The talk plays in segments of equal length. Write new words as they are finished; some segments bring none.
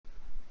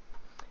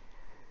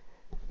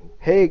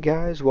Hey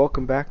guys,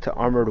 welcome back to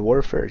Armored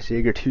Warfare. It's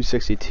Jaeger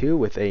 262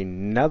 with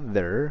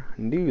another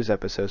news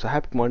episode. So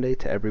happy Monday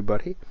to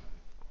everybody.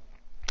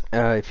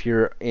 If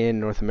you're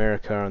in North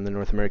America on the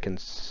North American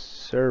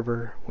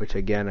server, which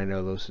again I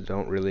know those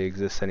don't really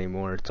exist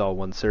anymore, it's all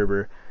one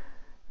server,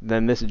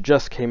 then this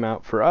just came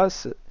out for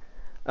us.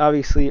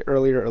 Obviously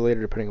earlier or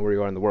later depending on where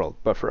you are in the world.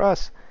 But for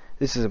us,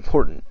 this is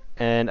important.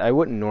 And I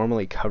wouldn't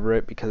normally cover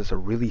it because it's a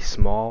really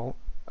small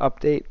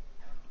update.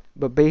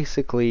 But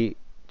basically,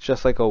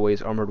 just like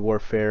always, Armored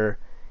Warfare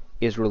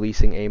is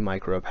releasing a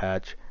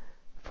micropatch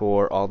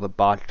for all the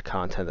botched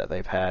content that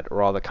they've had,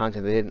 or all the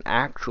content they didn't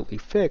actually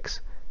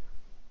fix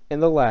in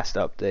the last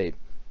update.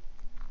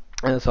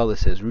 And that's all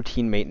this is,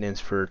 routine maintenance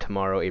for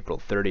tomorrow, April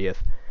 30th.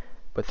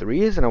 But the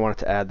reason I wanted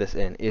to add this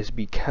in is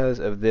because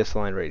of this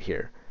line right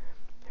here.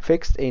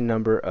 Fixed a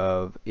number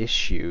of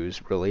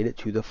issues related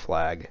to the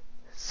flag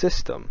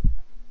system.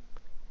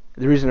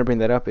 The reason I bring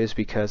that up is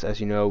because,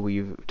 as you know,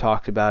 we've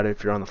talked about it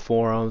if you're on the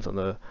forums, on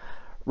the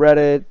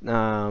Reddit,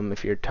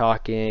 if you're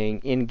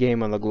talking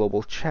in-game on the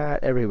global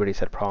chat, everybody's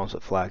had problems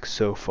with flags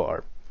so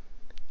far.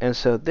 And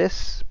so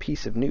this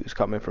piece of news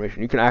caught my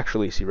information. You can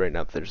actually see right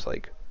now that there's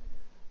like,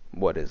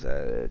 what is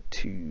that,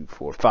 2,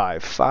 4,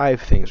 5.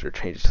 5 things are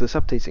changed. So this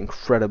update's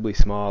incredibly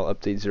small,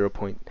 update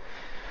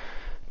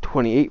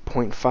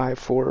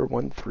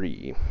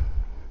 0.28.5413.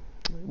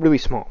 Really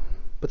small.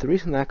 But the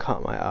reason that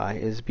caught my eye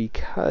is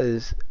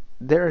because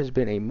there has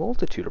been a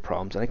multitude of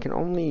problems, and I can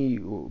only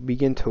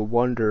begin to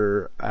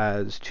wonder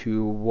as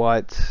to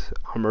what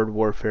Armored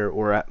Warfare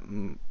or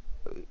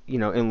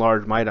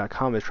enlarged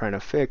my.com is trying to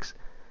fix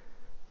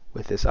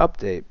with this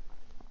update.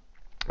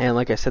 And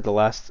like I said, the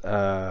last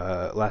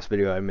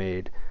video I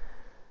made,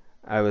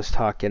 I was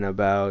talking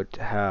about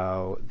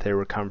how there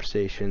were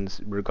conversations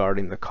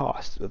regarding the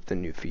cost of the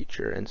new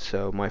feature, and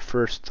so my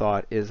first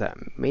thought is that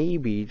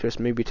maybe, just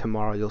maybe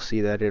tomorrow, you'll see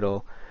that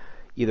it'll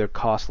either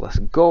cost less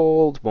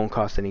gold, won't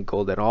cost any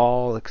gold at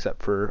all,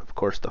 except for, of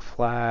course, the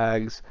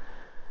flags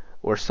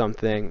or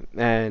something.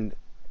 And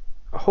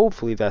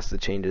hopefully that's the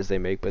changes they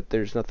make, but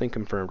there's nothing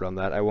confirmed on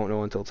that. I won't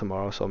know until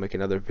tomorrow, so I'll make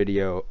another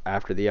video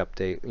after the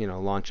update,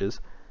 launches.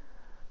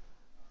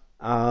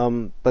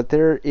 But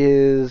there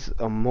is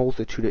a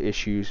multitude of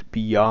issues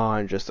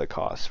beyond just the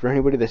cost. For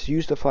anybody that's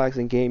used the flags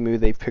in game, maybe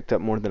they've picked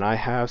up more than I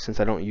have. Since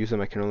I don't use them,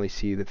 I can only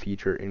see the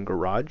feature in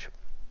Garage.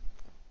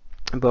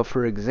 But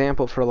for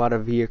example, for a lot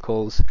of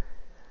vehicles,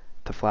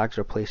 the flags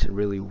are placed in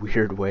really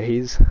weird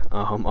ways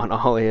on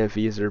all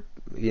AFVs or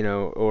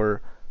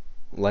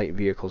light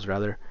vehicles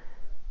rather,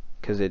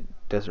 because it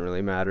doesn't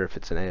really matter if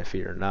it's an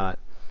AFV or not.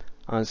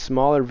 On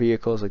smaller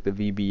vehicles like the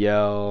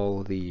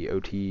VBL, the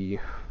OT,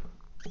 I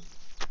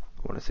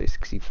want to say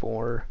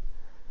 64,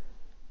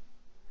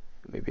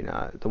 maybe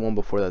not, the one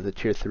before that, the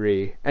Tier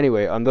 3.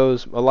 Anyway, on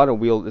those, a lot of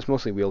wheeled, it's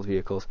mostly wheeled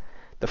vehicles.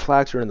 The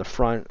flags are in the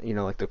front,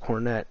 like the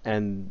cornet,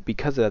 and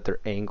because of that, they're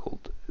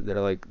angled.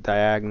 They're like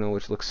diagonal,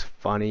 which looks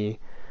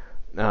funny.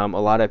 A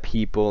lot of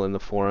people in the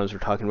forums were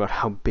talking about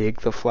how big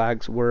the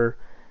flags were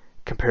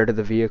compared to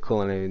the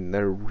vehicle, and I mean,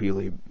 they're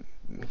really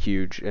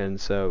huge.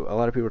 And so a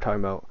lot of people were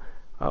talking about,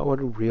 oh, what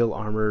do real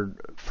armored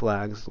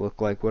flags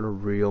look like? What are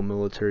real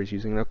militaries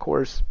using? And of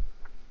course,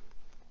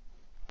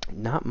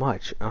 not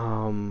much.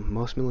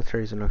 Most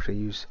militaries don't actually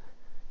use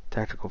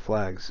tactical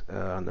flags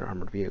on their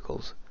armored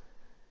vehicles.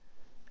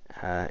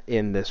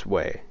 In this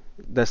way.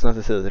 That's not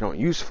to say that they don't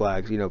use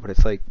flags, but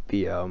it's like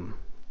the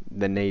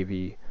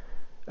Navy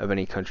of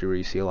any country where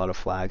you see a lot of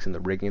flags in the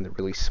rigging. They're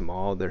really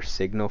small. They're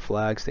signal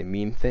flags. They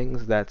mean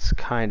things. That's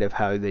kind of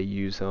how they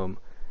use them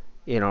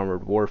in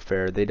Armored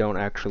Warfare. They don't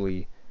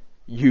actually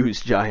use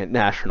giant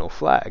national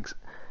flags.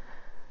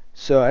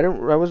 So I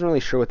wasn't really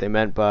sure what they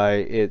meant by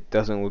it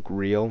doesn't look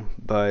real,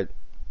 but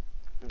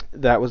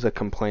that was a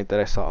complaint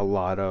that I saw a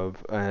lot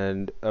of,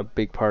 and a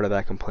big part of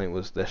that complaint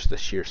was the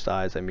sheer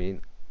size. I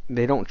mean,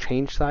 they don't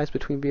change size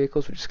between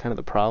vehicles, which is kind of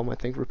the problem, I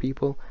think, for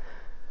people.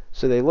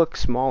 So they look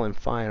small and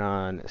fine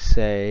on,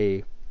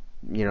 say,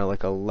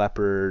 like a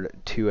Leopard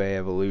 2A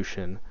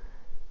Evolution,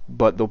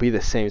 but they'll be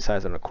the same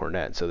size on a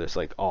Cornet. So there's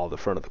like all the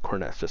front of the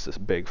Cornet's just this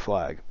big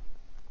flag.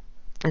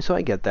 And so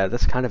I get that.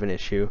 That's kind of an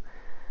issue.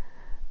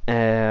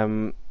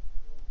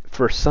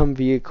 For some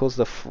vehicles,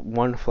 the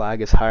one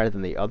flag is higher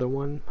than the other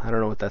one. I don't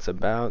know what that's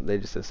about. They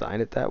just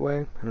designed it that way.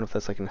 I don't know if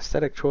that's like an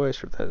aesthetic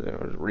choice or if there's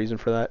a reason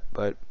for that,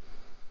 but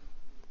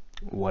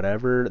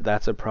whatever,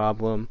 that's a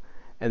problem.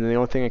 And then the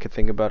only thing I could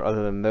think about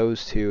other than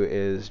those two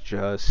is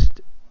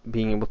just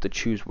being able to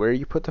choose where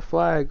you put the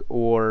flag,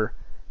 or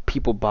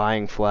people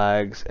buying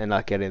flags and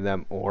not getting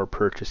them, or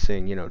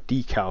purchasing,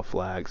 decal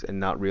flags and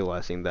not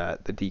realizing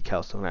that the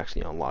decals don't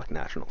actually unlock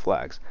national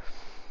flags.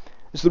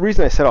 So the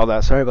reason I said all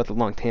that, sorry about the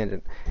long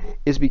tangent,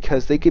 is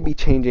because they could be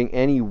changing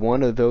any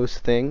one of those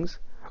things,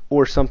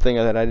 or something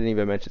that I didn't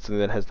even mention, something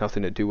that has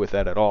nothing to do with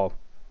that at all.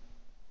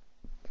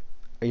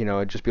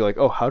 It'd just be like,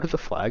 oh, how do the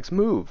flags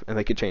move? And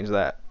they could change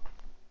that.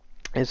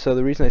 And so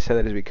the reason I said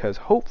that is because,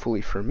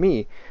 hopefully for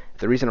me,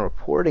 the reason I'm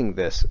reporting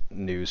this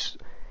news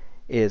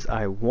is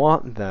I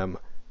want them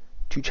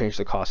to change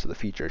the cost of the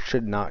feature. It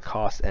should not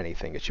cost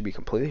anything. It should be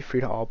completely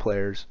free to all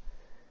players.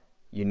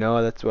 You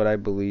know that's what I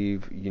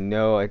believe. You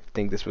know I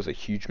think this was a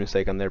huge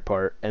mistake on their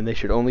part, and they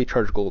should only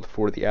charge gold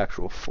for the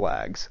actual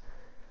flags.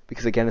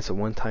 Because again, it's a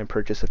one-time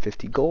purchase of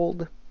 50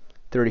 gold,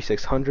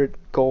 3,600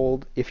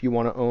 gold if you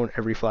want to own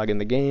every flag in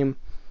the game.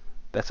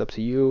 That's up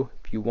to you.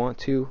 If you want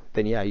to,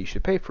 then yeah, you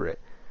should pay for it.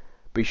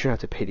 But you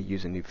shouldn't have to pay to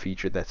use a new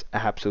feature that's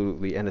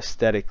absolutely and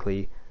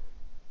aesthetically,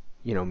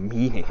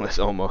 meaningless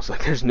almost.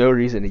 Like there's no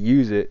reason to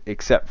use it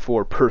except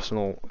for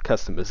personal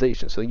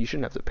customization. So you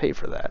shouldn't have to pay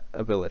for that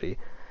ability.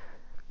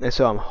 And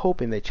so I'm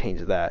hoping they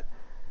change that.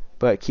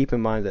 But keep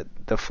in mind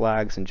that the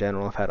flags in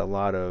general have had a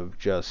lot of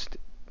just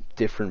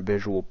different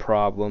visual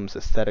problems,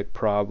 aesthetic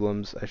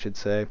problems, I should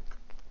say.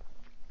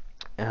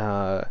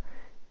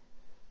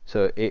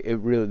 So it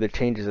really, the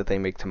changes that they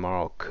make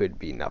tomorrow could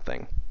be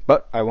nothing.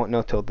 But I won't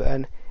know till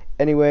then.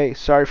 Anyway,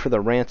 sorry for the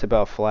rant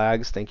about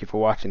flags. Thank you for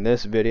watching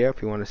this video.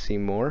 If you want to see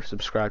more,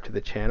 subscribe to the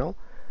channel.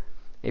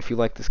 If you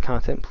like this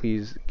content,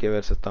 please give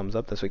us a thumbs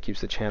up. That's what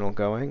keeps the channel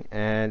going.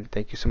 And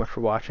thank you so much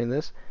for watching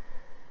this.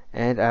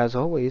 And as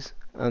always,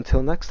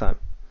 until next time.